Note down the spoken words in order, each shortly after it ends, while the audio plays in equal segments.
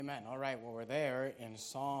Amen. All right, well, we're there in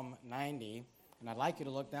Psalm 90, and I'd like you to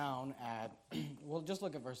look down at, we'll just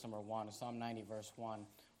look at verse number 1, Psalm 90, verse 1. I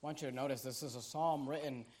want you to notice this is a psalm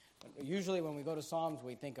written, usually when we go to Psalms,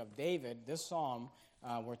 we think of David. This psalm,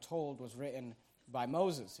 we're told, was written by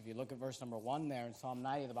Moses. If you look at verse number 1 there in Psalm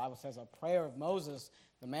 90, the Bible says, a prayer of Moses,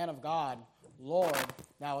 the man of God, Lord,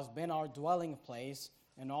 thou hast been our dwelling place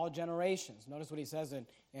in all generations. Notice what he says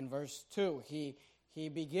in verse 2.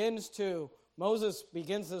 Moses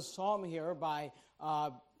begins this psalm here by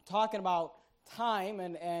talking about time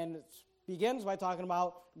and begins by talking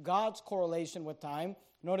about God's correlation with time.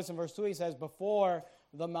 Notice in verse 2 he says, before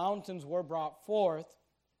the mountains were brought forth,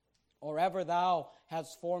 or ever thou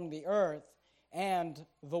hast formed the earth and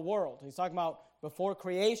the world. He's talking about before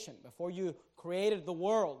creation, before you created the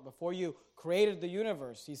world, before you created the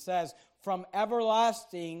universe. He says, from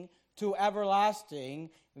everlasting to everlasting,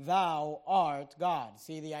 thou art God.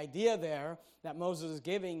 See, the idea there that Moses is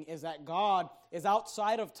giving is that God is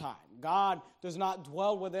outside of time. God does not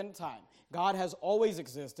dwell within time. God has always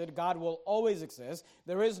existed. God will always exist.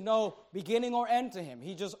 There is no beginning or end to him.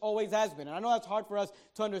 He just always has been. And I know that's hard for us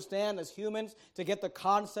to understand as humans, to get the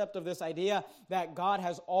concept of this idea that God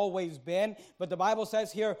has always been. But the Bible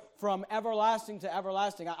says here, from everlasting to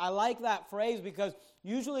everlasting. I like that phrase because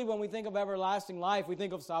usually when we think of everlasting life, we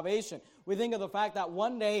think of salvation. We think of the fact that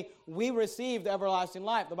one day we received everlasting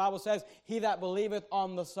life. The Bible says, he that believeth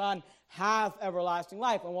on the Son hath everlasting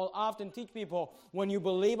life. And we'll often teach people, when you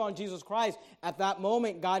believe on Jesus Christ, at that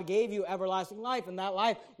moment God gave you everlasting life, and that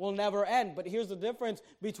life will never end. But here's the difference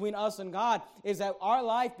between us and God, is that our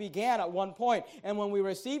life began at one point, and when we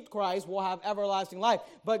received Christ, we'll have everlasting life.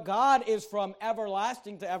 But God is from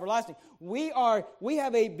everlasting to everlasting. We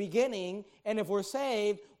have a beginning, and if we're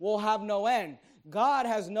saved, we'll have no end. God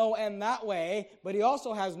has no end that way, but he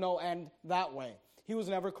also has no end that way. He was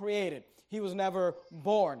never created. He was never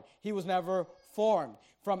born. He was never formed.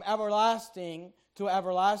 From everlasting to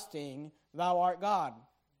everlasting, thou art God.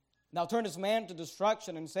 Thou turnest man to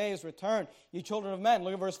destruction and sayest, return, ye children of men.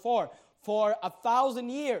 Look at verse 4. For 1,000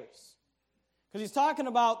 years. Because he's talking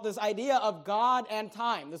about this idea of God and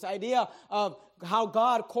time. This idea of how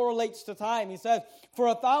God correlates to time. He says, for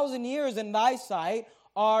 1,000 years in thy sight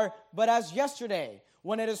are but as yesterday,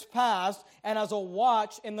 when it is past, and as a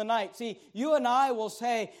watch in the night. See, you and I will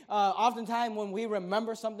say, oftentimes when we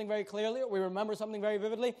remember something very clearly, or we remember something very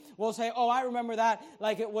vividly, we'll say, oh, I remember that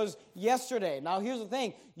like it was yesterday. Now, here's the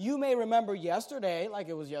thing. You may remember yesterday like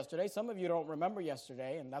it was yesterday. Some of you don't remember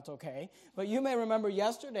yesterday, and that's okay. But you may remember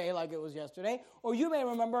yesterday like it was yesterday, or you may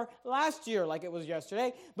remember last year like it was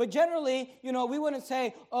yesterday. But generally, we wouldn't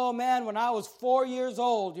say, oh, man, when I was 4 years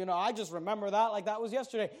old, I just remember that like that was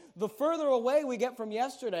yesterday. The further away we get from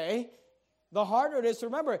yesterday, the harder it is to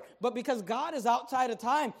remember it. But because God is outside of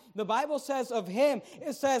time, the Bible says of him,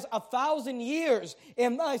 it says 1,000 years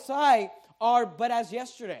in thy sight are but as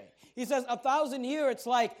yesterday. He says 1,000 years, it's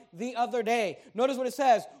like the other day. Notice what it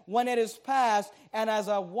says, when it is past and as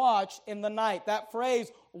a watch in the night. That phrase,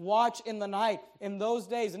 watch in the night, in those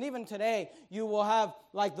days, and even today, you will have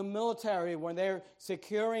like the military when they're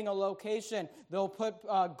securing a location, they'll put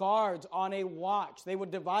guards on a watch. They would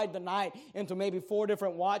divide the night into maybe 4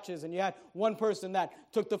 different watches, and you had one person that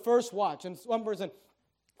took the first watch, and one person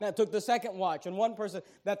that took the second watch, and one person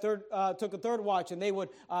that took a third watch, and they would,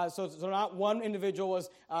 so not one individual was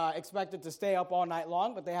expected to stay up all night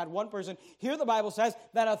long, but they had one person. Here the Bible says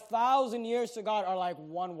that 1,000 years to God are like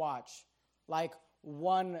one watch, like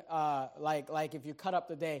one, like if you cut up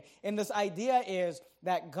the day. And this idea is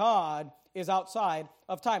that God is outside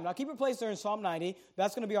of time. Now keep your place there in Psalm 90.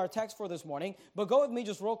 That's going to be our text for this morning. But go with me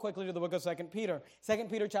just real quickly to the book of 2 Peter. 2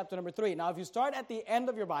 Peter chapter number 3. Now if you start at the end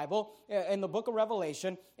of your Bible in the book of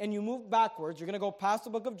Revelation and you move backwards, you're going to go past the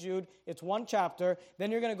book of Jude. It's one chapter.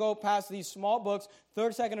 Then you're going to go past these small books,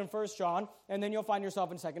 3rd, 2nd, and 1st John. And then you'll find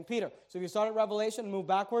yourself in 2 Peter. So if you start at Revelation and move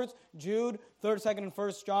backwards, Jude, 3rd, 2nd, and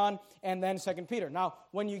 1st John, and then 2 Peter. Now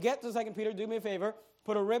when you get to 2 Peter, do me a favor.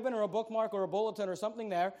 Put a ribbon or a bookmark or a bulletin or something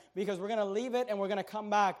there, because we're going to leave it and we're going to come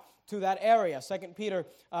back to that area, 2 Peter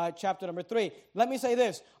chapter number 3. Let me say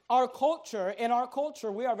this. In our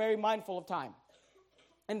culture, we are very mindful of time.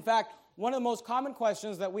 In fact, one of the most common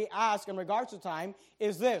questions that we ask in regards to time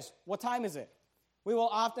is this: what time is it? We will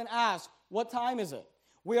often ask, what time is it?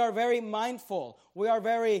 We are very mindful. We are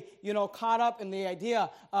very, caught up in the idea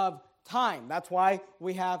of time. That's why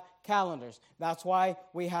we have calendars. That's why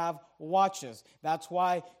we have watches. That's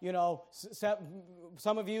why,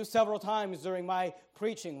 some of you several times during my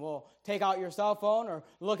preaching will take out your cell phone or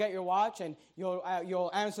look at your watch, and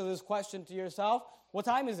you'll answer this question to yourself: what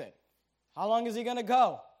time is it? How long is he going to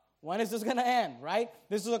go? When is this going to end, right?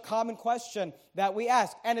 This is a common question that we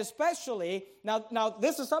ask. And especially, now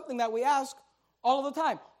this is something that we ask all the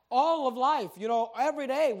time. All of life, every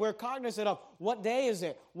day we're cognizant of what day is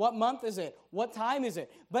it, what month is it, what time is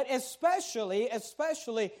it. But especially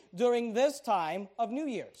during this time of New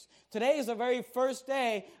Year's. Today is the very first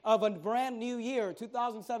day of a brand new year,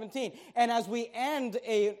 2017. And as we end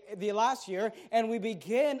the last year and we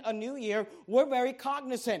begin a new year, we're very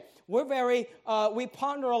cognizant. We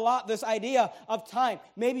ponder a lot this idea of time.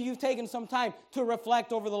 Maybe you've taken some time to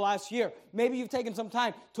reflect over the last year. Maybe you've taken some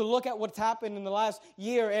time to look at what's happened in the last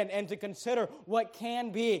year and to consider what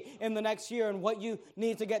can be in the next year and what you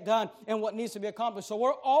need to get done and what needs to be accomplished. So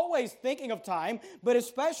we're always thinking of time, but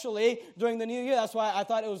especially during the new year. That's why I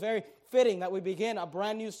thought it was very fitting that we begin a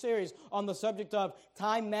brand new series on the subject of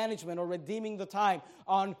time management or redeeming the time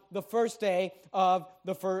on the first day of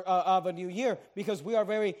a new year, because we are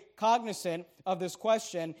very cognizant of this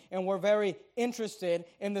question and we're very interested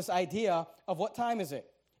in this idea of what time is it,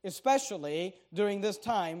 especially during this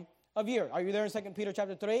time of year. Are you there in 2 Peter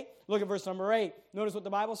chapter 3? Look at verse number 8. Notice what the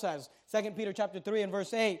Bible says. 2 Peter chapter 3 and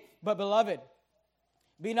verse 8. But beloved,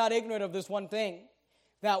 be not ignorant of this one thing,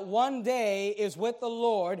 that one day is with the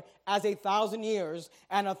Lord as 1,000 years,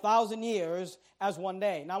 and 1,000 years as one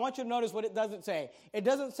day. Now, I want you to notice what it doesn't say. It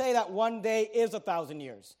doesn't say that one day is 1,000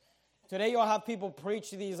 years. Today, you'll have people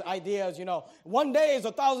preach these ideas, one day is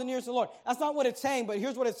 1,000 years to the Lord. That's not what it's saying, but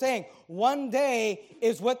here's what it's saying. One day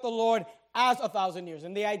is with the Lord as 1,000 years.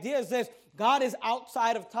 And the idea is this: God is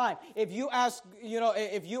outside of time. If you ask,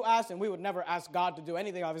 and we would never ask God to do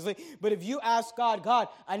anything, obviously, but if you ask God,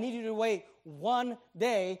 I need you to wait one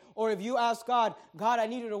day, or if you ask God, I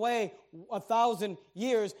need you to wait 1,000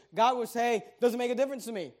 years, God would say, doesn't make a difference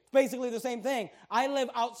to me. It's basically the same thing. I live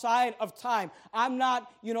outside of time. I'm not,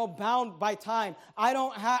 bound by time.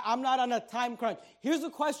 I'm not on a time crunch. Here's the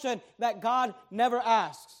question that God never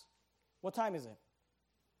asks. What time is it?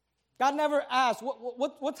 God never asks,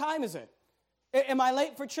 what time is it? Am I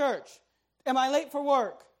late for church? Am I late for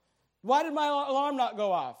work? Why did my alarm not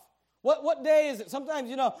go off? What day is it? Sometimes,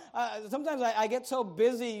 sometimes I get so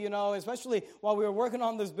busy, especially while we were working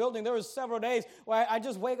on this building. There were several days where I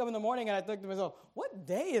just wake up in the morning and I think to myself, what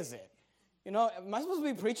day is it? Am I supposed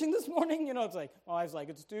to be preaching this morning? It's like, my wife's like,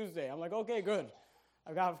 it's Tuesday. I'm like, okay, good.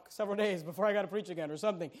 I've got several days before I got to preach again or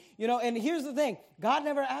something. And here's the thing. God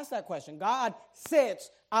never asked that question. God sits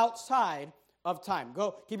outside of time.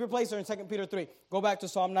 Go, keep your place there in 2 Peter 3. Go back to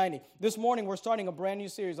Psalm 90. This morning, we're starting a brand new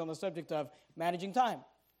series on the subject of managing time.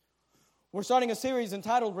 We're starting a series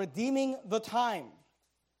entitled Redeeming the Time.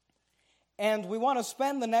 And we want to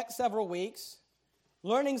spend the next several weeks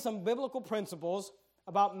learning some biblical principles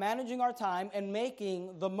about managing our time and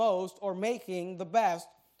making the most or making the best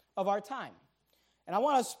of our time. And I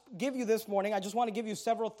want to give you this morning, I just want to give you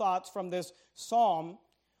several thoughts from this psalm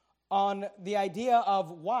on the idea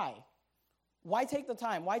of why. Why take the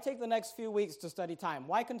time? Why take the next few weeks to study time?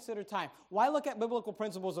 Why consider time? Why look at biblical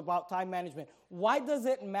principles about time management? Why does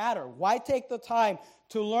it matter? Why take the time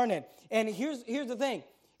to learn it? And here's the thing,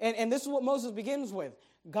 and this is what Moses begins with.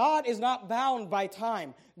 God is not bound by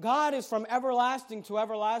time. God is from everlasting to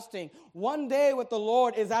everlasting. One day with the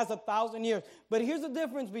Lord is as 1,000 years. But here's the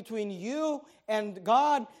difference between you and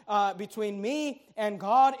God, between me and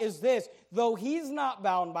God is this. Though He's not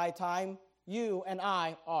bound by time, you and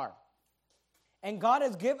I are. And God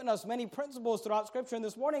has given us many principles throughout Scripture. And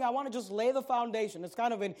this morning, I want to just lay the foundation. It's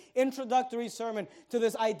kind of an introductory sermon to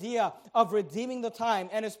this idea of redeeming the time,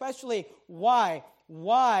 and especially why.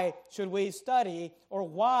 Why should we study, or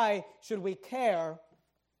why should we care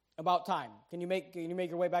about time? Can you make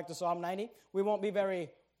your way back to Psalm 90? We won't be very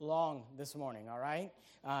long this morning, all right?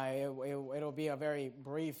 It'll be a very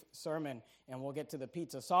brief sermon, and we'll get to the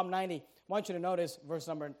pizza. Psalm 90, I want you to notice verse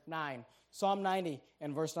number 9. Psalm 90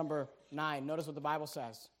 and verse number 9. Notice what the Bible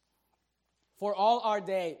says. For all our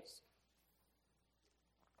days.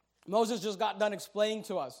 Moses just got done explaining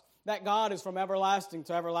to us that God is from everlasting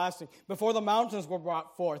to everlasting. Before the mountains were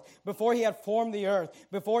brought forth, before He had formed the earth,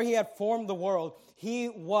 before He had formed the world, He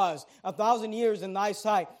was. 1,000 years in thy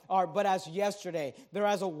sight are but as yesterday. They're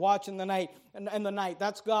as a watch in the night. And the night,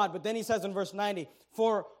 that's God. But then He says in verse 90,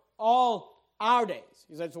 for all our days.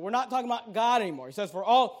 He said, so we're not talking about God anymore. He says, for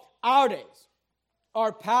all our days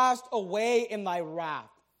are passed away in thy wrath.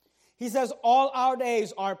 He says, all our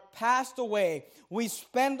days are passed away. We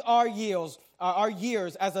spend our years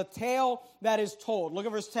as a tale that is told. Look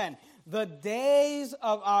at verse 10. The days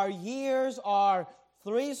of our years are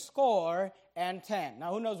 70.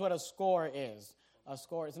 Now, who knows what a score is? A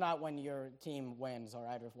score is not when your team wins, all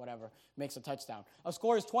right, or whatever, makes a touchdown. A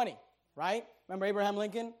score is 20, right? Remember Abraham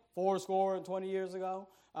Lincoln, 20 years ago?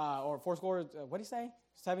 or fourscore, what did he say?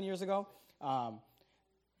 7 years ago?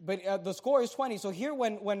 But the score is 20. So here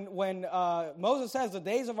when Moses says the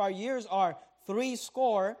days of our years are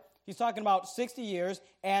 60, he's talking about 60 years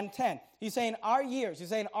and 10. He's saying our years, he's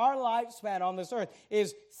saying our lifespan on this earth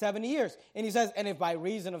is 70 years. And he says, and if by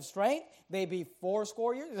reason of strength, they be 80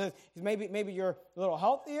 years. He says, maybe you're a little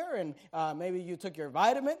healthier and maybe you took your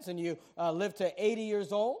vitamins and you lived to 80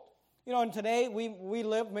 years old. You know, and today we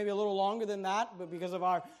live maybe a little longer than that, but because of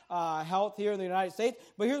our health here in the United States.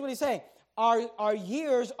 But here's what he's saying. Our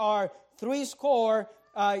years are 80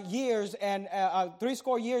 years and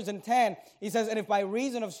 80 years and 10. He says, and if by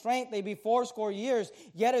reason of strength they be 80 years,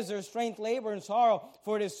 yet is their strength labor and sorrow,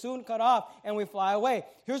 for it is soon cut off, and we fly away.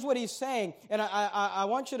 Here's what he's saying, and I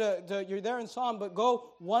want you to you're there in Psalm, but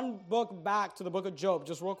go one book back to the book of Job,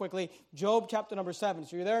 just real quickly. Job chapter number 7.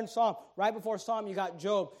 So you're there in Psalm. Right before Psalm, you got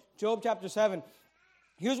Job. Job chapter 7.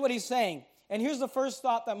 Here's what he's saying. And here's the first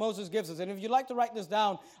thought that Moses gives us. And if you'd like to write this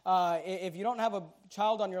down, if you don't have a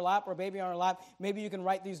child on your lap or a baby on your lap, maybe you can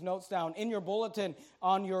write these notes down. In your bulletin,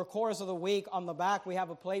 on your chorus of the week, on the back, we have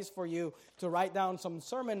a place for you to write down some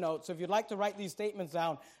sermon notes. So if you'd like to write these statements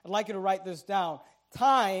down, I'd like you to write this down.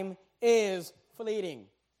 Time is fleeting.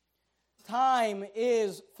 Time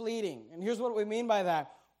is fleeting. And here's what we mean by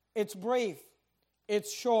that. It's brief.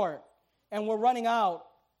 It's short. And we're running out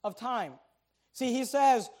of time. See, he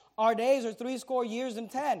says, our days are 80 years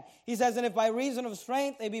and 10. He says, and if by reason of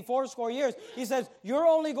strength they be 80 years, he says, you're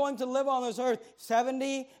only going to live on this earth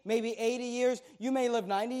 70, maybe 80 years. You may live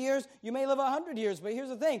 90 years. You may live 100 years. But here's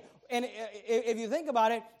the thing. And if you think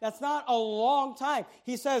about it, that's not a long time.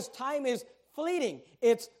 He says time is fleeting.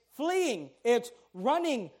 It's fleeing. It's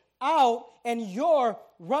running out, and you're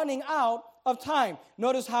running out of time.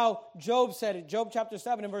 Notice how Job said it. Job chapter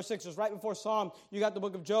 7 and verse 6. Just right before Psalm, you got the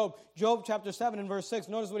book of Job. Job chapter 7 and verse 6.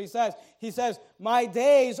 Notice what he says. He says, my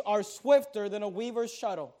days are swifter than a weaver's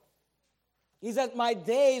shuttle. He says, my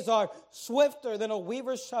days are swifter than a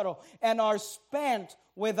weaver's shuttle and are spent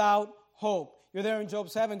without hope. You're there in Job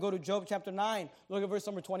 7. Go to Job chapter 9. Look at verse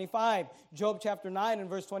number 25. Job chapter 9 and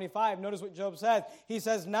verse 25. Notice what Job says. He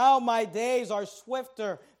says, now my days are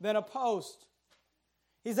swifter than a post.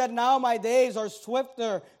 He said, now my days are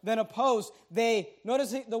swifter than a post.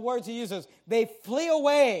 Notice the words he uses. They flee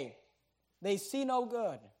away. They see no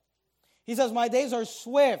good. He says, my days are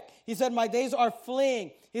swift. He said, my days are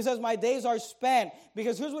fleeing. He says, my days are spent.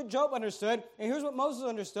 Because here's what Job understood, and here's what Moses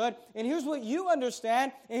understood, and here's what you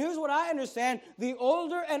understand, and here's what I understand. The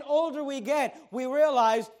older and older we get, we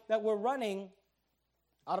realize that we're running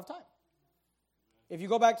out of time. If you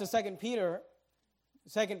go back to 2 Peter,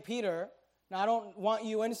 now I don't want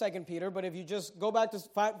you in 2 Peter, but if you just go back to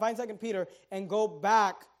find 2 Peter and go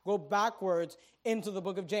backwards into the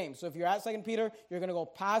book of James. So if you're at 2 Peter, you're going to go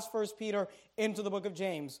past 1 Peter into the book of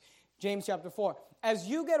James. James chapter 4. As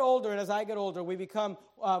you get older and as I get older, we become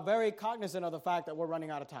very cognizant of the fact that we're running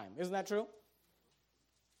out of time. Isn't that true?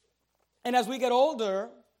 And as we get older,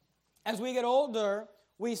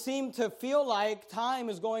 we seem to feel like time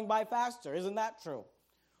is going by faster. Isn't that true?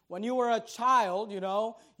 When you were a child,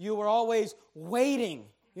 you were always waiting.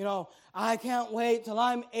 I can't wait till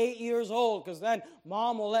I'm 8 years old because then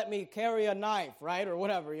mom will let me carry a knife, right? Or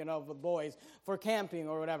whatever, for boys, for camping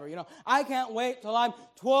or whatever. I can't wait till I'm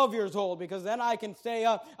 12 years old because then I can stay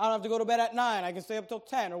up. I don't have to go to bed at 9. I can stay up till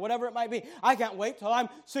 10 or whatever it might be. I can't wait till I'm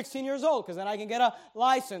 16 years old because then I can get a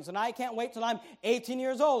license. And I can't wait till I'm 18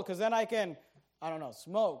 years old because then I can,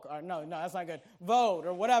 smoke. Or no, that's not good. Vote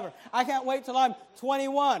or whatever. I can't wait till I'm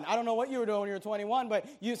 21. I don't know what you were doing when you were 21, but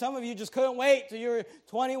some of you just couldn't wait till you were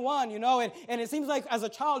 21, and it seems like as a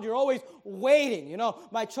child you're always waiting.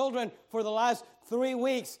 My children for the last 3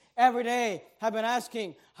 weeks every day have been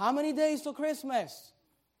asking, how many days till Christmas?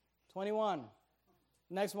 21.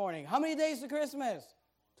 Next morning, how many days to Christmas?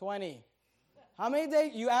 20. How many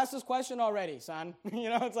days? You asked this question already, son.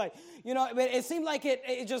 It's like, but it seemed like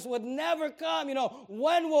it just would never come.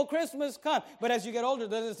 When will Christmas come? But as you get older,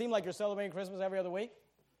 doesn't it seem like you're celebrating Christmas every other week?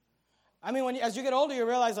 I mean, as you get older, you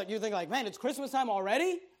realize, you think man, it's Christmas time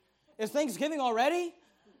already? It's Thanksgiving already?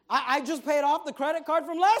 I just paid off the credit card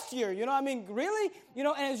from last year. Really? And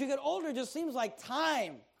as you get older, it just seems like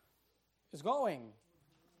time is going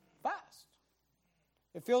fast.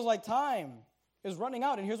 It feels like time is running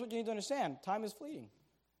out. And here's what you need to understand. Time is fleeting.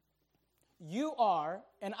 You are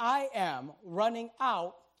and I am running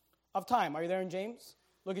out of time. Are you there in James?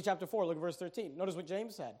 Look at chapter 4. Look at verse 13. Notice what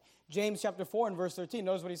James said. James chapter 4 and verse 13.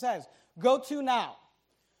 Notice what he says. Go to now.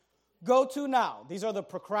 Go to now. These are the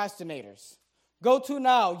procrastinators. Go to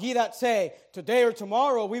now, ye that say, today or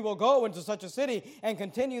tomorrow we will go into such a city and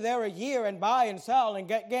continue there a year and buy and sell and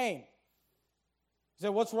get gain. You say,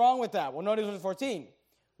 what's wrong with that? Well, notice verse 14.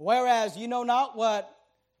 Whereas you know not what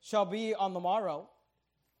shall be on the morrow.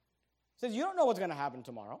 He says, you don't know what's going to happen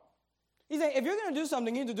tomorrow. He's saying, if you're going to do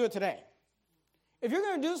something, you need to do it today. If you're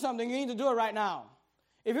going to do something, you need to do it right now.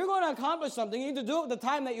 If you're going to accomplish something, you need to do it with the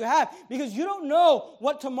time that you have, because you don't know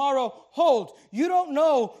what tomorrow holds. You don't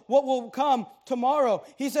know what will come tomorrow.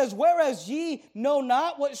 He says, whereas ye know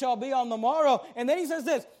not what shall be on the morrow. And then he says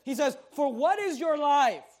this. He says, for what is your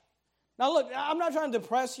life? Now look, I'm not trying to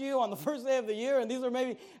depress you on the first day of the year, and these are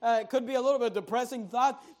maybe, could be a little bit depressing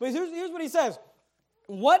thoughts, but here's what he says.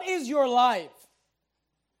 What is your life?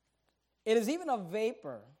 It is even a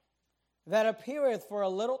vapor that appeareth for a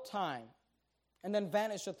little time, and then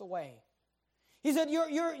vanisheth away. He said,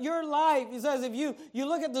 your life, he says, if you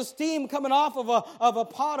look at the steam coming off of a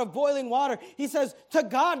pot of boiling water, he says, to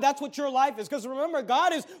God, that's what your life is. Because remember,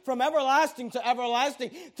 God is from everlasting to everlasting.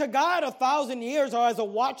 To God, 1,000 years are as a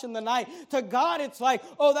watch in the night. To God, it's like,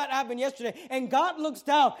 oh, that happened yesterday. And God looks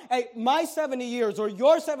down at my 70 years, or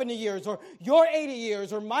your 70 years, or your 80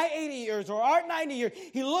 years, or my 80 years, or our 90 years.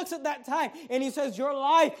 He looks at that time, and he says, your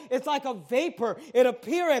life, it's like a vapor. It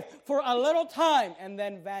appeareth for a little time, and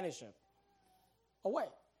then vanisheth away.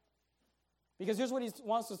 Because here's what he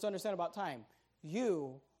wants us to understand about time.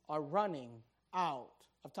 You are running out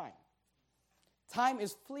of time. Time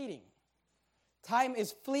is fleeting. Time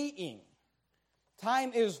is fleeting.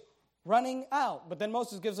 Time is running out. But then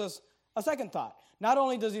Moses gives us a second thought. Not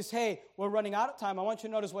only does he say we're running out of time, I want you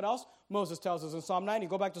to notice what else Moses tells us in Psalm 90.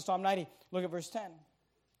 Go back to Psalm 90. Look at verse 10.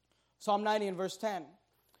 Psalm 90 and verse 10.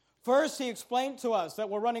 First, he explained to us that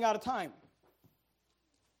we're running out of time.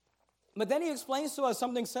 But then he explains to us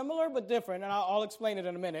something similar but different, and I'll explain it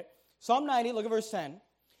in a minute. Psalm 90, look at verse 10.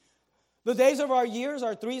 The days of our years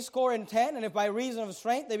are 70, and if by reason of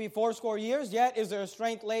strength they be 80 years, yet is there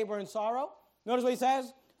strength, labor, and sorrow. Notice what he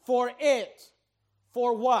says. For it.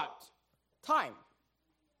 For what? Time.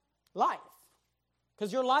 Life.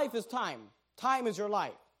 Because your life is time. Time is your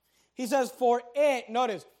life. He says, for it,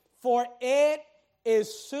 notice, for it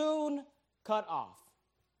is soon cut off.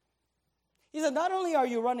 He said, not only are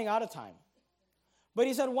you running out of time, but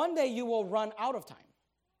he said, one day you will run out of time.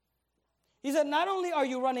 He said, not only are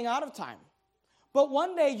you running out of time, but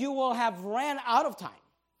one day you will have ran out of time.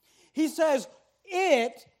 He says,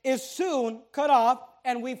 it is soon cut off,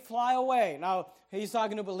 and we fly away. Now, he's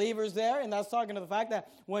talking to believers there, and that's talking to the fact that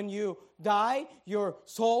when you die, your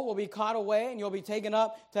soul will be caught away, and you'll be taken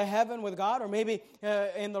up to heaven with God, or maybe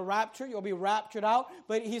in the rapture, you'll be raptured out.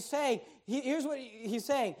 But he's saying, here's what he's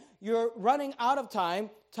saying. You're running out of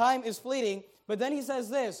time. Time is fleeting. But then he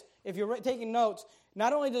says this. If you're taking notes,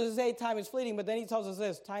 not only does he say time is fleeting, but then he tells us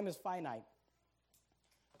this. Time is finite.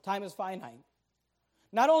 Time is finite.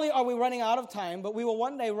 Not only are we running out of time, but we will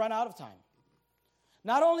one day run out of time.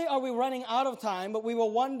 Not only are we running out of time, but we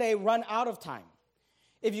will one day run out of time.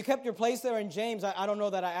 If you kept your place there in James, I don't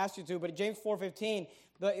know that I asked you to, but James 4:15,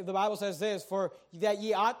 the Bible says this, for that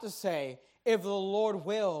ye ought to say, if the Lord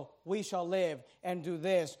will, we shall live and do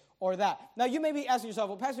this or that. Now, you may be asking yourself,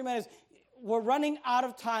 well, Pastor Jimenez, we're running out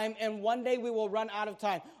of time, and one day we will run out of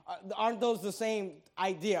time. Aren't those the same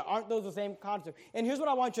idea? Aren't those the same concept? And here's what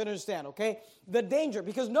I want you to understand, okay? The danger,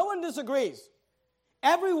 because no one disagrees.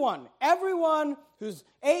 Everyone who's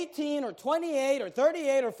 18 or 28 or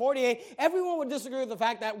 38 or 48, everyone would disagree with the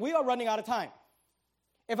fact that we are running out of time.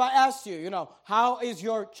 If I asked you, how is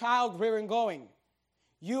your child rearing going?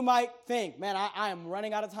 You might think, man, I am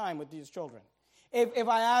running out of time with these children. If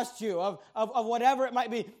I asked you of whatever it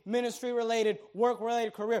might be, ministry-related,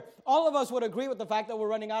 work-related, career, all of us would agree with the fact that we're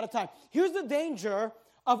running out of time. Here's the danger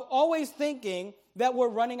of always thinking that we're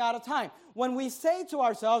running out of time. When we say to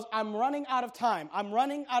ourselves, I'm running out of time, I'm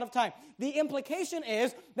running out of time, the implication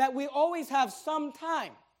is that we always have some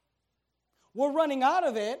time. We're running out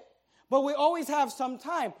of it, but we always have some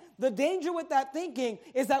time. The danger with that thinking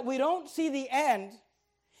is that we don't see the end,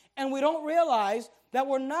 and we don't realize that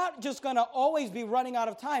we're not just going to always be running out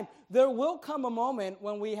of time. There will come a moment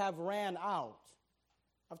when we have ran out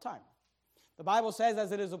of time. The Bible says,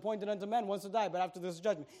 as it is appointed unto men once to die, but after this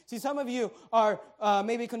judgment. See, some of you are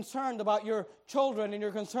maybe concerned about your children, and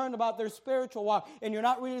you're concerned about their spiritual walk, and you're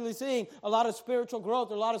not really seeing a lot of spiritual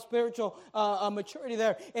growth, or a lot of spiritual maturity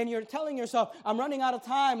there, and you're telling yourself, I'm running out of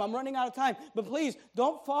time, I'm running out of time. But please,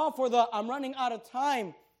 don't fall for the I'm running out of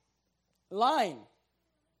time line.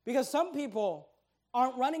 Because some people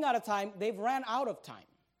aren't running out of time, they've ran out of time.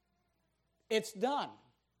 It's done.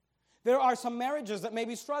 There are some marriages that may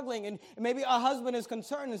be struggling, and maybe a husband is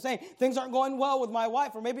concerned and saying, things aren't going well with my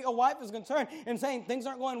wife, or maybe a wife is concerned and saying, things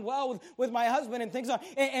aren't going well with my husband,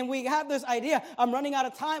 and we have this idea, I'm running out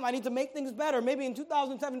of time, I need to make things better. Maybe in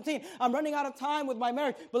 2017, I'm running out of time with my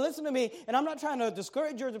marriage. But listen to me, and I'm not trying to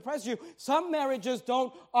discourage you or depress you. Some marriages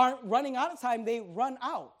aren't running out of time, they run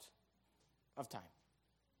out of time.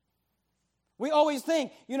 We always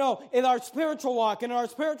think, in our spiritual walk, in our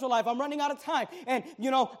spiritual life, I'm running out of time. And,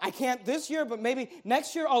 I can't this year, but maybe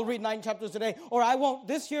next year I'll read 9 chapters a day. Or I won't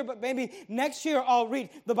this year, but maybe next year I'll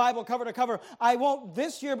read the Bible cover to cover. I won't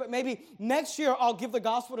this year, but maybe next year I'll give the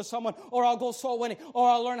gospel to someone. Or I'll go soul winning. Or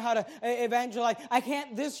I'll learn how to evangelize. I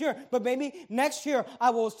can't this year, but maybe next year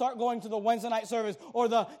I will start going to the Wednesday night service or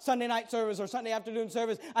the Sunday night service or Sunday afternoon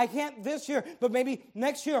service. I can't this year, but maybe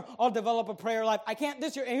next year I'll develop a prayer life. I can't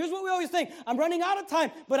this year. And here's what we always think. I'm running out of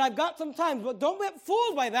time, but I've got some time. But don't get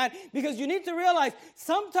fooled by that, because you need to realize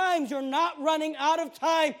sometimes you're not running out of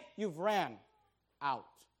time. You've ran out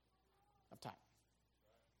of time.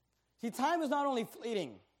 See, time is not only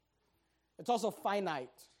fleeting, it's also finite.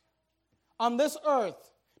 On this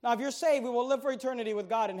earth, now if you're saved, we will live for eternity with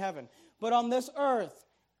God in heaven. But on this earth,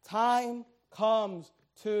 time comes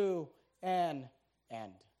to an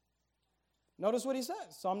end. Notice what he says,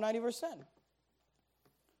 Psalm 90, verse 10.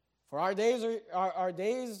 For our days,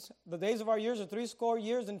 the days of our years are 80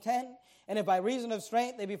 years and 10, and if by reason of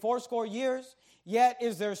strength they be 80 years, yet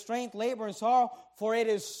is their strength labor and sorrow, for it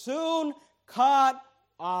is soon cut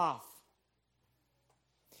off.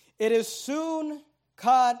 It is soon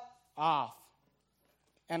cut off,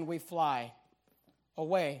 and we fly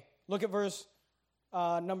away. Look at verse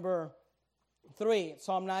number 3,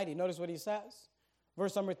 Psalm 90. Notice what he says.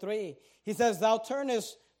 Verse number 3, he says, Thou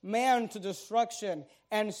turnest man to destruction,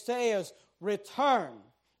 and sayest, Return,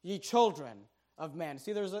 ye children of men.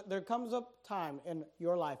 See, there comes a time in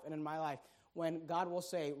your life and in my life when God will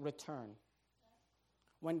say, Return.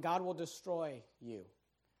 When God will destroy you.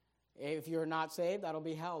 If you're not saved, that'll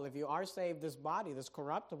be hell. If you are saved, this body, this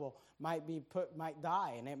corruptible, might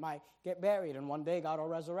die, and it might get buried, and one day God will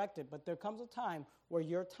resurrect it. But there comes a time where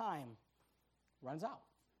your time runs out.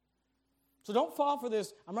 So don't fall for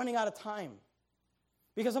this, I'm running out of time.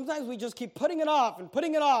 Because sometimes we just keep putting it off and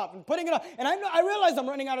putting it off and putting it off. And I realize I'm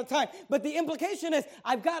running out of time. But the implication is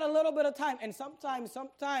I've got a little bit of time. And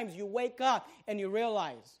sometimes you wake up and you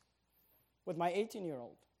realize, with my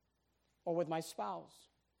 18-year-old, or with my spouse,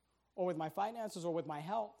 or with my finances, or with my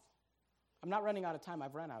health, I'm not running out of time.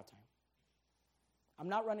 I've ran out of time. I'm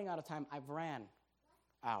not running out of time. I've ran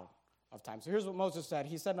out of time. So here's what Moses said.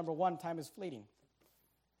 He said, number 1, time is fleeting.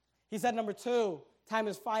 He said, number 2, time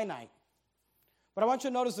is finite. But I want you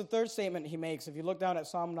to notice the third statement he makes. If you look down at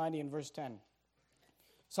Psalm 90 and verse 10.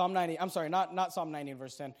 Psalm 90, I'm sorry, not Psalm 90 and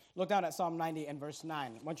verse 10. Look down at Psalm 90 and verse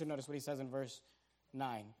 9. I want you to notice what he says in verse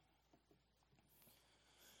 9.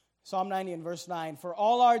 Psalm 90 and verse 9. For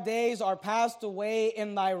all our days are passed away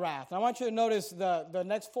in thy wrath. And I want you to notice the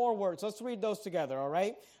next 4 words. Let's read those together, all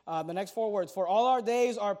right? The next 4 words. For all our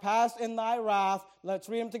days are passed in thy wrath. Let's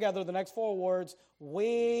read them together. The next 4 words.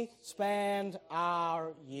 We spend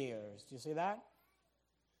our years. Do you see that?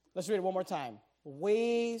 Let's read it one more time.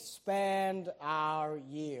 We spend our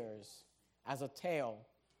years as a tale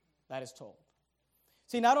that is told.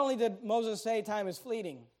 See, not only did Moses say time is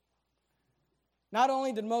fleeting, not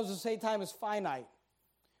only did Moses say time is finite,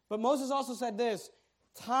 but Moses also said this,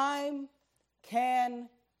 time can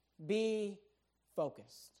be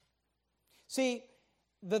focused. See,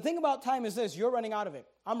 the thing about time is this, you're running out of it.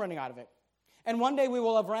 I'm running out of it. And one day we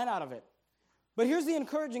will have ran out of it. But here's the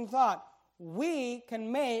encouraging thought. We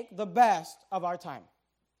can make the best of our time.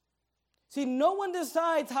 See, no one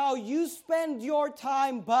decides how you spend your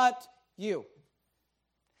time but you.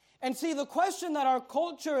 And see, the question that our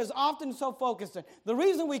culture is often so focused on, the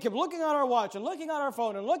reason we keep looking at our watch and looking at our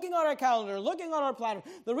phone and looking at our calendar, looking at our planner,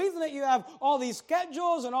 the reason that you have all these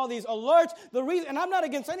schedules and all these alerts, the reason, and I'm not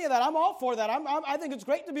against any of that, I'm all for that, I think it's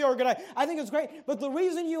great to be organized, I think it's great, but the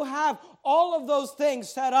reason you have all of those things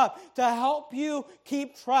set up to help you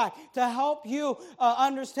keep track, to help you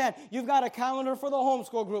understand, you've got a calendar for the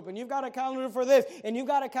homeschool group, and you've got a calendar for this, and you've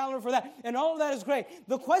got a calendar for that, and all of that is great.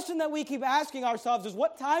 The question that we keep asking ourselves is,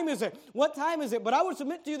 what time is it? What time is it? But I would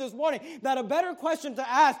submit to you this morning that a better question to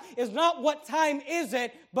ask is not what time is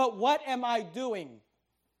it, but what am I doing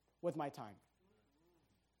with my time?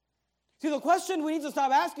 See, the question we need to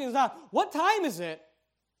stop asking is not what time is it,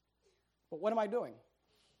 but what am I doing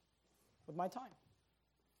with my time?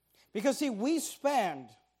 Because, see, we spend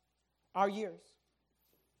our years.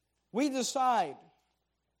 We decide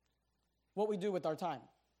what we do with our time.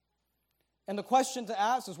 And the question to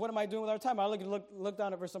ask is, what am I doing with our time? I look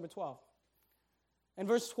down at verse number 12. In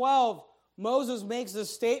verse 12, Moses makes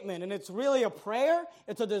this statement, and it's really a prayer.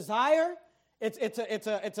 It's a desire.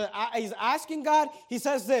 He's asking God. He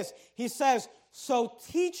says this. He says, so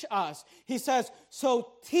teach us. He says,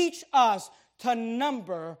 so teach us to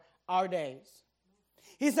number our days.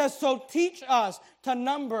 He says, so teach us to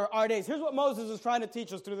number our days. Here's what Moses is trying to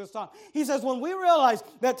teach us through this song. He says, when we realize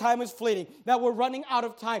that time is fleeting, that we're running out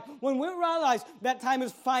of time, when we realize that time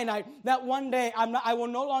is finite, that one day I will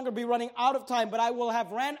no longer be running out of time, but I will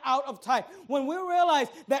have ran out of time. When we realize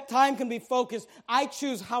that time can be focused, I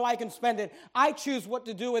choose how I can spend it. I choose what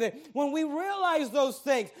to do with it. When we realize those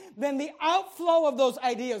things, then the outflow of those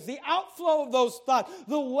ideas, the outflow of those thoughts,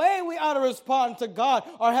 the way we ought to respond to God,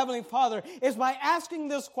 our Heavenly Father, is by asking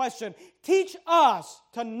this question: teach us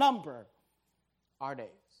to number our days,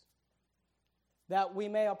 that we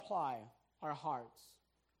may apply our hearts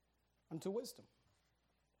unto wisdom.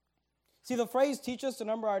 See, the phrase teach us to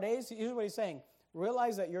number our days, here's what he's saying.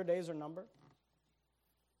 Realize that your days are numbered.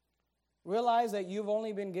 Realize that you've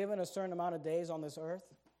only been given a certain amount of days on this earth,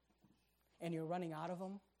 and you're running out of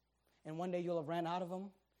them, and one day you'll have ran out of them,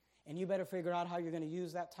 and you better figure out how you're going to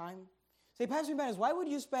use that time. Say, Pastor Jimenez, why would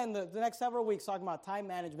you spend the next several weeks talking about time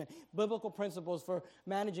management, biblical principles for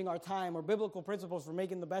managing our time, or biblical principles for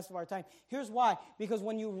making the best of our time? Here's why. Because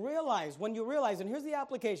when you realize, and here's the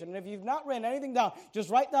application, and if you've not written anything down, just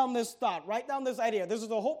write down this thought, write down this idea. This is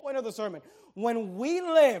the whole point of the sermon. When we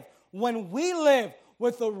live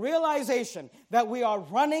with the realization that we are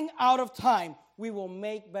running out of time, we will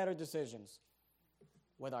make better decisions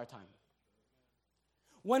with our time.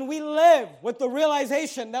 When we live with the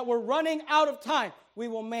realization that we're running out of time, we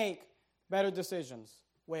will make better decisions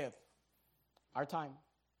with our time.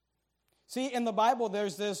 See, in the Bible,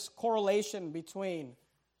 there's this correlation between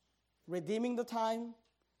redeeming the time,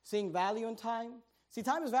 seeing value in time. See,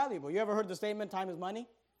 time is valuable. You ever heard the statement, time is money?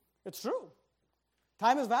 It's true.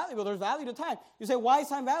 Time is valuable. There's value to time. You say, why is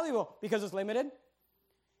time valuable? Because it's limited.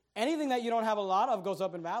 Anything that you don't have a lot of goes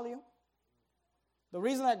up in value. The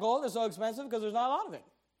reason that gold is so expensive is because there's not a lot of it.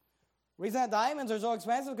 The reason that diamonds are so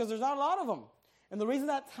expensive is because there's not a lot of them. And the reason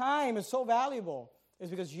that time is so valuable is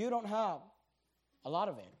because you don't have a lot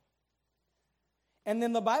of it. And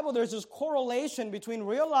in the Bible, there's this correlation between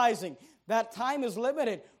realizing that time is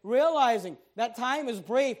limited, realizing that time is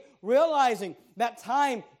brief, realizing that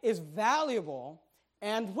time is valuable,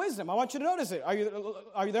 and wisdom. I want you to notice it. Are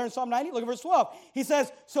you there in Psalm 90? Look at verse 12. He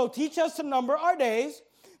says, so teach us to number our days,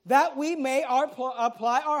 that we may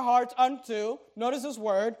apply our hearts unto, notice this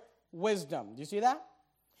word, wisdom. Do you see that?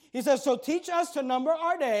 He says, so teach us to number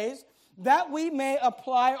our days, that we may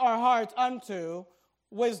apply our hearts unto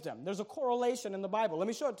wisdom. There's a correlation in the Bible. Let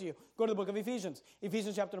me show it to you. Go to the book of Ephesians.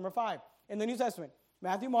 Ephesians chapter number 5. In the New Testament,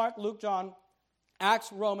 Matthew, Mark, Luke, John,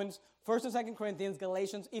 Acts, Romans, 1st and 2nd Corinthians,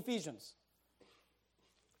 Galatians, Ephesians.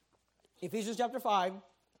 Ephesians chapter 5.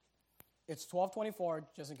 It's 12:24,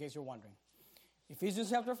 just in case you're wondering. Ephesians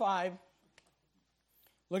chapter 5,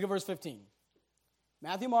 look at verse 15.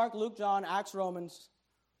 Matthew, Mark, Luke, John, Acts, Romans,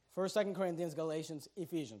 1st, 2nd Corinthians, Galatians,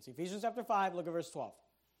 Ephesians. Ephesians chapter 5, look at verse 12.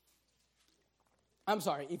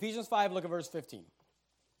 Ephesians 5, look at verse 15.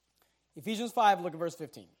 Ephesians 5, look at verse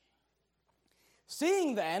 15.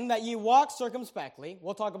 Seeing then that ye walk circumspectly,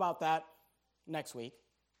 we'll talk about that next week.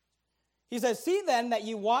 He says, see then that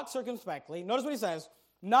ye walk circumspectly. Notice what he says.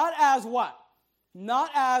 Not as what? Not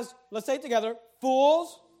as, let's say it together,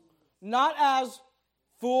 fools. Not as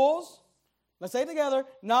fools. Let's say it together.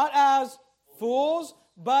 Not as fools,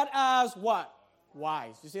 but as what?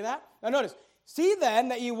 Wise. You see that? Now notice. See then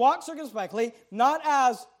that ye walk circumspectly, not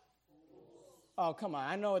as, oh, come on.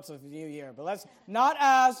 I know it's a new year, but not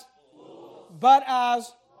as, but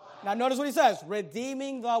as, now notice what he says.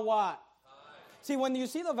 Redeeming the what? See, when you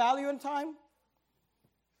see the value in time,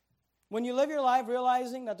 when you live your life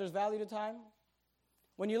realizing that there's value to time,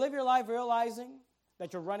 when you live your life realizing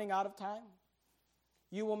that you're running out of time,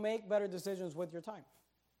 you will make better decisions with your time.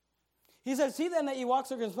 He says, see then that ye walk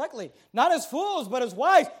circumspectly, not as fools, but as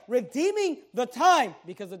wise, redeeming the time,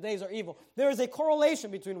 because the days are evil. There is a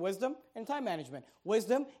correlation between wisdom and time management.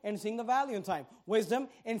 Wisdom and seeing the value in time. Wisdom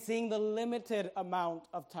and seeing the limited amount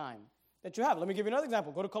of time that you have. Let me give you another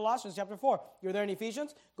example. Go to Colossians chapter 4. You're there in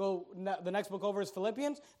Ephesians. Go, the next book over is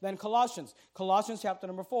Philippians, then Colossians. Colossians chapter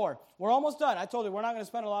number 4. We're almost done. I told you, we're not going to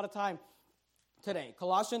spend a lot of time today.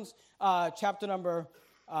 Colossians chapter number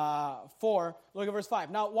 4. Look at verse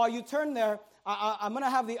 5. Now, while you turn there, I'm going to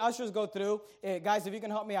have the ushers go through. Guys, if you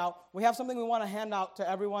can help me out. We have something we want to hand out to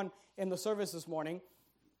everyone in the service this morning.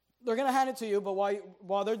 They're going to hand it to you, but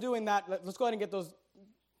while they're doing that, let's go ahead and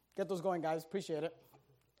get those going, guys. Appreciate it.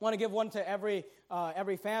 Want to give one to every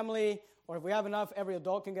family, or if we have enough, every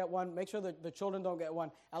adult can get one. Make sure that the children don't get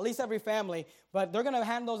one. At least every family. But they're going to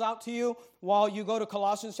hand those out to you while you go to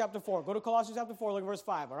Colossians chapter 4. Go to Colossians chapter 4, look at verse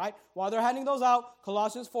 5, all right? While they're handing those out,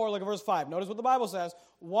 Colossians 4, look at verse 5. Notice what the Bible says.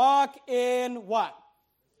 Walk in what?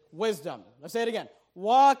 Wisdom. Let's say it again.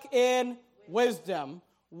 Walk in wisdom.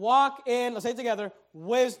 Walk in, let's say it together,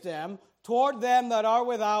 wisdom toward them that are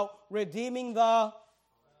without, redeeming the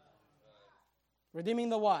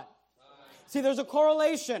what? See, there's a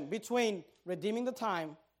correlation between redeeming the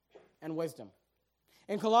time and wisdom.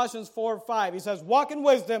 In Colossians 4:5, he says, walk in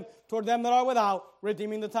wisdom toward them that are without,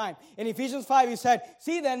 redeeming the time. In Ephesians 5, he said,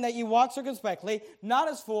 see then that ye walk circumspectly, not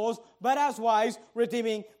as fools, but as wise,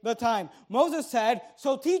 redeeming the time. Moses said,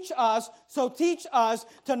 so teach us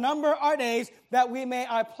to number our days, that we may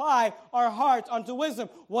apply our hearts unto wisdom.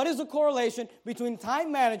 What is the correlation between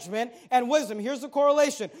time management and wisdom? Here's the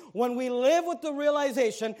correlation. When we live with the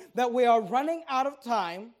realization that we are running out of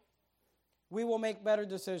time, we will make better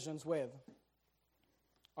decisions with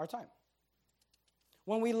our time.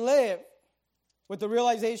 When we live with the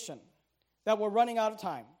realization that we're running out of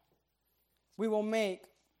time, we will make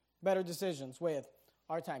better decisions with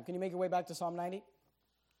our time. Can you make your way back to Psalm 90?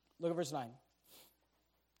 Look at verse 9.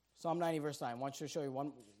 Psalm 90, verse 9. I want to show you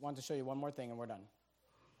one more thing, and we're done.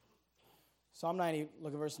 Psalm 90,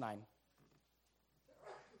 look at verse 9.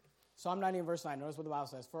 Psalm 90 and verse 9. Notice what the Bible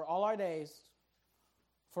says. For all our days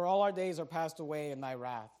are passed away in thy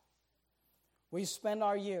wrath. We spend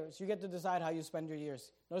our years. You get to decide how you spend your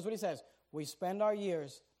years. Notice what he says. We spend our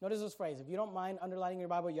years. Notice this phrase. If you don't mind underlining your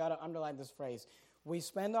Bible, you ought to underline this phrase. We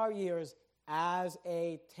spend our years as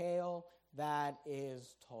a tale that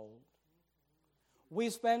is told. We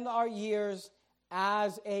spend our years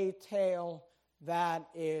as a tale that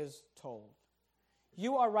is told.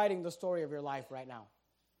 You are writing the story of your life right now.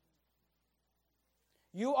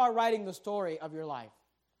 You are writing the story of your life.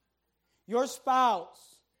 Your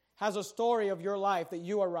spouse has a story of your life that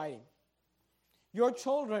you are writing. Your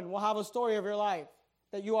children will have a story of your life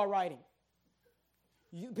that you are writing.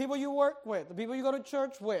 People you work with, the people you go to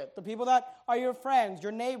church with, the people that are your friends,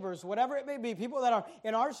 your neighbors, whatever it may be, people that are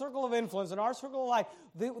in our circle of influence, in our circle of life,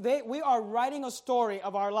 we are writing a story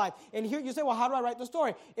of our life. And here you say, well, how do I write the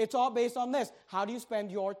story? It's all based on this. How do you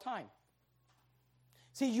spend your time?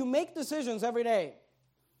 See, you make decisions every day.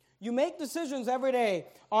 You make decisions every day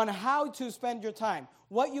on how to spend your time,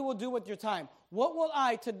 what you will do with your time. What will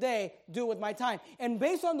I today do with my time? And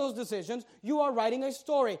based on those decisions, you are writing a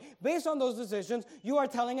story. Based on those decisions, you are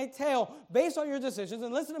telling a tale. Based on your decisions,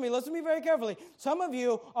 and listen to me very carefully. Some of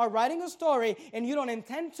you are writing a story and you don't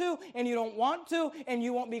intend to, and you don't want to, and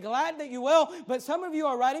you won't be glad that you will. But some of you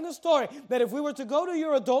are writing a story that if we were to go to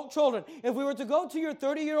your adult children, if we were to go to your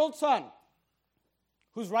 30-year-old son,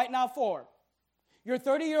 who's right now 4, your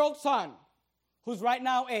 30-year-old son, who's right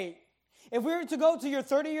now 8, if we were to go to your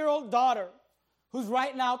 30-year-old daughter, who's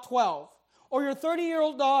right now 12, or your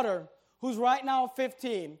 30-year-old daughter, who's right now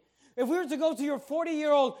 15, if we were to go to your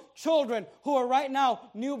 40-year-old children who are right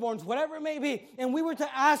now newborns, whatever it may be, and we were to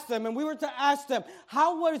ask them,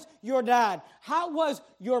 how was your dad? How was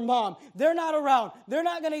your mom? They're not around. They're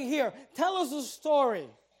not going to hear. Tell us the story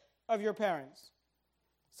of your parents.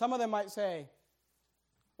 Some of them might say,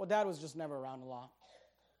 well, Dad was just never around a lot.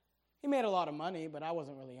 He made a lot of money, but I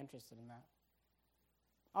wasn't really interested in that.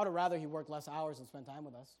 I would have rather he worked less hours and spent time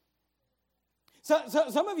with us. So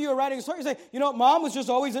some of you are writing a story. You say, Mom was just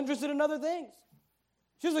always interested in other things.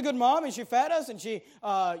 She was a good mom, and she fed us, and she,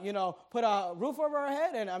 put a roof over our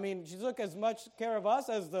head. And, she took as much care of us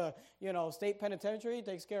as the, state penitentiary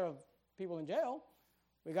takes care of people in jail.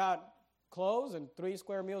 We got clothes and 3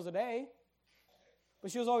 square meals a day. But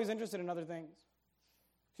she was always interested in other things.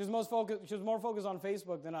 She was more focused on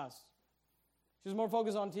Facebook than us. She was more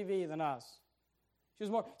focused on TV than us.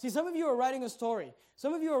 See, some of you are writing a story.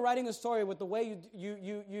 Some of you are writing a story with the way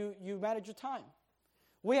you manage your time.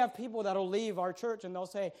 We have people that will leave our church and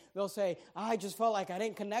they'll say, I just felt like I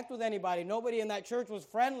didn't connect with anybody. Nobody in that church was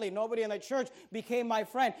friendly. Nobody in that church became my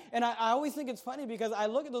friend. And I always think it's funny because I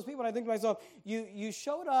look at those people and I think to myself, you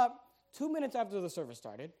showed up 2 minutes after the service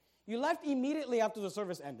started. You left immediately after the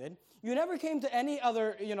service ended. You never came to any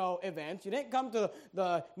other, events. You didn't come to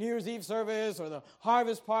the New Year's Eve service or the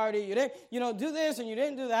harvest party. You didn't, do this and you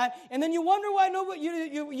didn't do that. And then you wonder why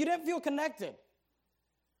you didn't feel connected.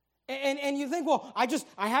 And you think, well,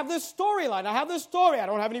 I have this storyline. I have this story. I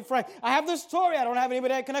don't have any friends. I have this story. I don't have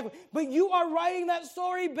anybody I connect with. But you are writing that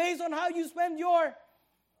story based on how you spend your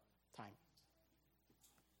time.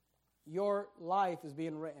 Your life is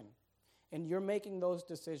being written. And you're making those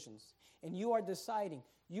decisions. And you are deciding.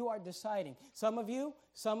 You are deciding. Some of you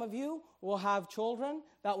will have children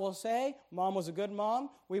that will say, Mom was a good mom.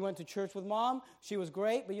 We went to church with Mom. She was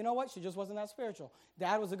great, but you know what? She just wasn't that spiritual.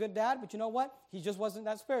 Dad was a good dad, but you know what? He just wasn't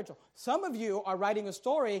that spiritual. Some of you are writing a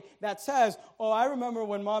story that says, oh, I remember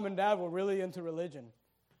when Mom and Dad were really into religion.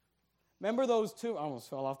 Remember those two? I almost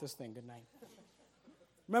fell off this thing. Good night.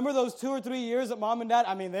 Remember those 2 or 3 years that Mom and Dad,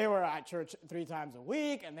 I mean, they were at church 3 times a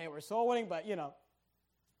week, and they were soul winning, but, you know,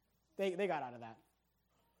 they got out of that.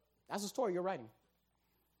 That's the story you're writing.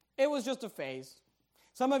 It was just a phase.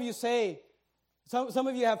 Some of you say, some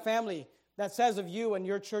of you have family that says of you and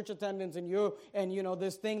your church attendance and you know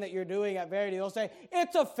this thing that you're doing at Verity, they'll say,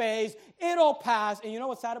 it's a phase, it'll pass. And you know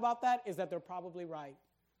what's sad about that is that they're probably right.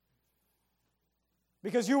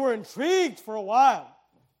 Because you were intrigued for a while.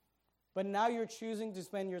 But now you're choosing to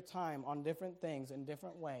spend your time on different things in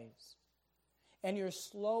different ways. And you're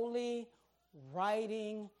slowly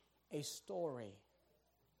writing a story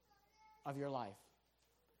of your life.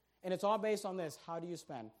 And it's all based on this. How do you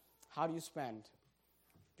spend? How do you spend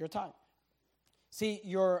your time? See,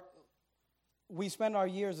 we spend our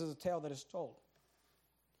years as a tale that is told.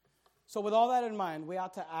 So with all that in mind, we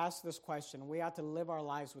ought to ask this question. We ought to live our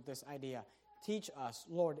lives with this idea. Teach us,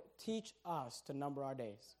 Lord, teach us to number our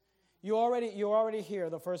days. You're already here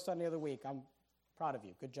the first Sunday of the week. I'm proud of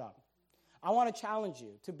you. Good job. I want to challenge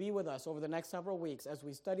you to be with us over the next several weeks as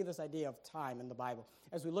we study this idea of time in the Bible,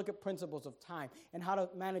 as we look at principles of time and how to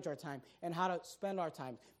manage our time and how to spend our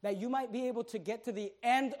time, that you might be able to get to the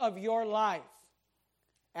end of your life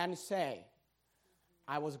and say,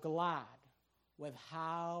 I was glad with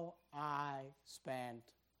how I spent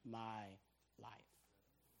my life.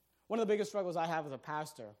 One of the biggest struggles I have as a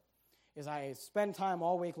pastor is I spend time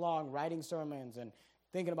all week long writing sermons and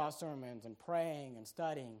thinking about sermons and praying and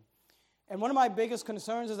studying. And one of my biggest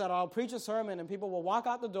concerns is that I'll preach a sermon and people will walk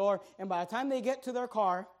out the door, and by the time they get to their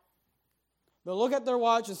car, they'll look at their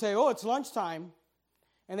watch and say, oh, it's lunchtime,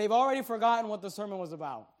 and they've already forgotten what the sermon was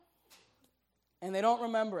about. And they don't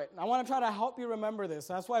remember it. And I want to try to help you remember this.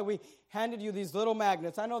 That's why we handed you these little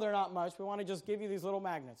magnets. I know they're not much. We want to just give you these little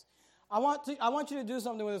magnets. I want you to do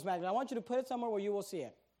something with this magnet. I want you to put it somewhere where you will see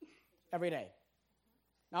it every day.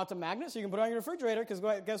 Now, it's a magnet, so you can put it on your refrigerator, because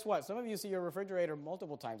guess what? Some of you see your refrigerator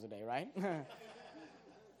multiple times a day, right?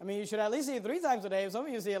 I mean, you should at least see it 3 times a day. Some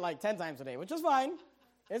of you see it like 10 times a day, which is fine.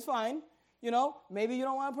 It's fine. You know, maybe you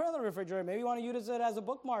don't want to put it on the refrigerator. Maybe you want to use it as a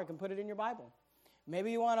bookmark and put it in your Bible.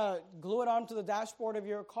 Maybe you want to glue it onto the dashboard of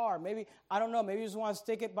your car. Maybe, I don't know, maybe you just want to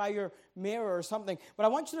stick it by your mirror or something. But I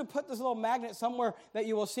want you to put this little magnet somewhere that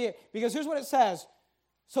you will see it, because here's what it says.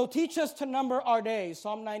 So teach us to number our days,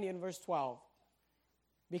 Psalm 90 and verse 12,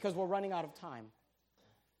 because we're running out of time.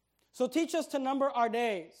 So teach us to number our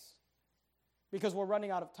days, because we're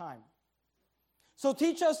running out of time. So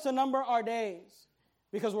teach us to number our days,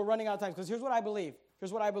 because we're running out of time. Because here's what I believe.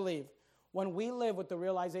 When we live with the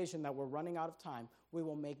realization that we're running out of time, we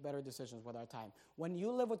will make better decisions with our time. When you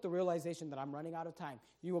live with the realization that I'm running out of time,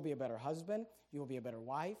 you will be a better husband, you will be a better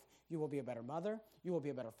wife, you will be a better mother, you will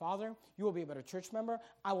be a better father, you will be a better church member,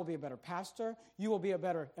 I will be a better pastor, you will be a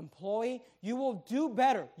better employee, you will do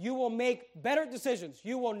better, you will make better decisions,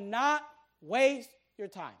 you will not waste your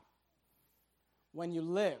time. When you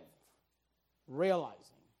live realizing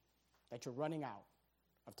that you're running out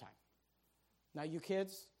of time. Now, you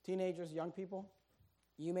kids, teenagers, young people,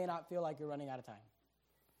 you may not feel like you're running out of time.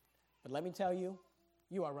 But let me tell you,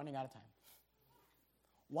 you are running out of time.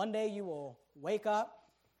 One day you will wake up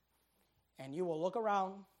and you will look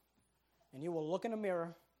around and you will look in the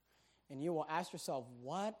mirror and you will ask yourself,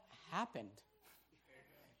 what happened?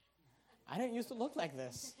 I didn't used to look like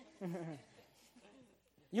this.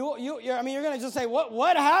 You're going to just say,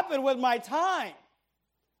 what happened with my time?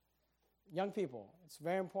 Young people, it's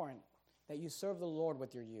very important that you serve the Lord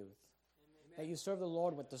with your youth. Amen. That you serve the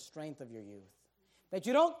Lord with the strength of your youth. That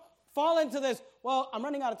you don't fall into this, well, I'm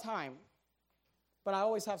running out of time, but I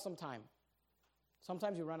always have some time.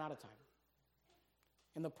 Sometimes you run out of time.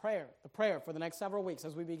 And the prayer for the next several weeks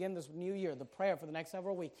as we begin this new year, the prayer for the next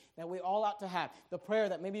several weeks that we all ought to have, the prayer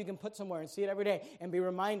that maybe you can put somewhere and see it every day and be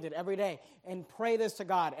reminded every day and pray this to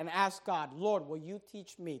God and ask God, Lord, will you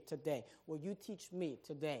teach me today? Will you teach me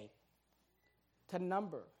today to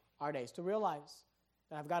number our days, to realize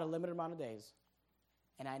that I've got a limited amount of days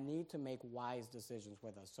and I need to make wise decisions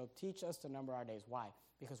with us. So teach us to number our days. Why?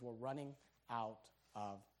 Because we're running out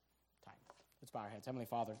of time. Let's bow our heads. Heavenly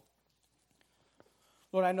Father,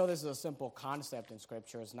 Lord, I know this is a simple concept in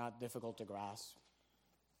Scripture. It's not difficult to grasp.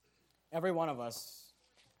 Every one of us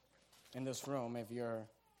in this room, if you're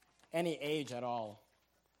any age at all,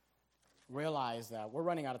 realize that we're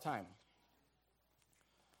running out of time.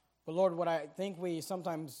 But Lord, what I think we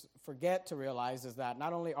sometimes forget to realize is that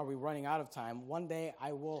not only are we running out of time, one day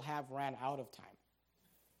I will have ran out of time.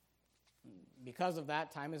 Because of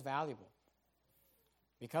that, time is valuable.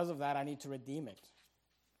 Because of that, I need to redeem it.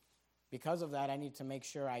 Because of that, I need to make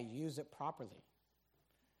sure I use it properly.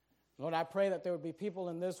 Lord, I pray that there would be people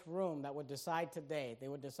in this room that would decide today,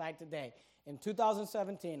 in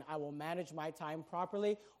 2017, I will manage my time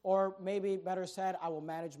properly, or maybe better said, I will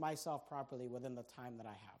manage myself properly within the time that I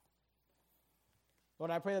have. Lord,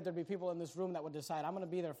 I pray that there be people in this room that would decide, I'm going to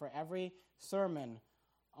be there for every sermon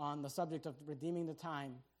on the subject of redeeming the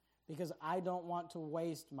time, because I don't want to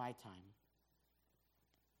waste my time.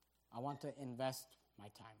 I want to invest my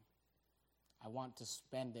time. I want to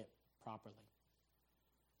spend it properly.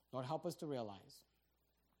 Lord, help us to realize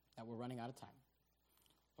that we're running out of time.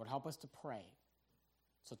 Lord, help us to pray.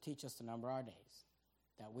 So teach us to number our days,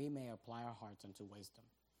 that we may apply our hearts unto wisdom.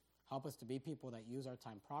 Help us to be people that use our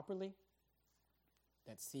time properly,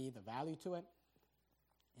 that see the value to it,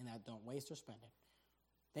 and that don't waste or spend it.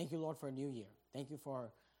 Thank you, Lord, for a new year. Thank you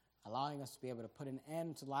for allowing us to be able to put an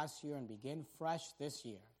end to last year and begin fresh this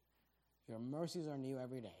year. Your mercies are new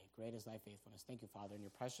every day. Great is thy faithfulness. Thank you, Father. In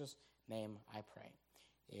your precious name I pray.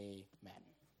 Amen.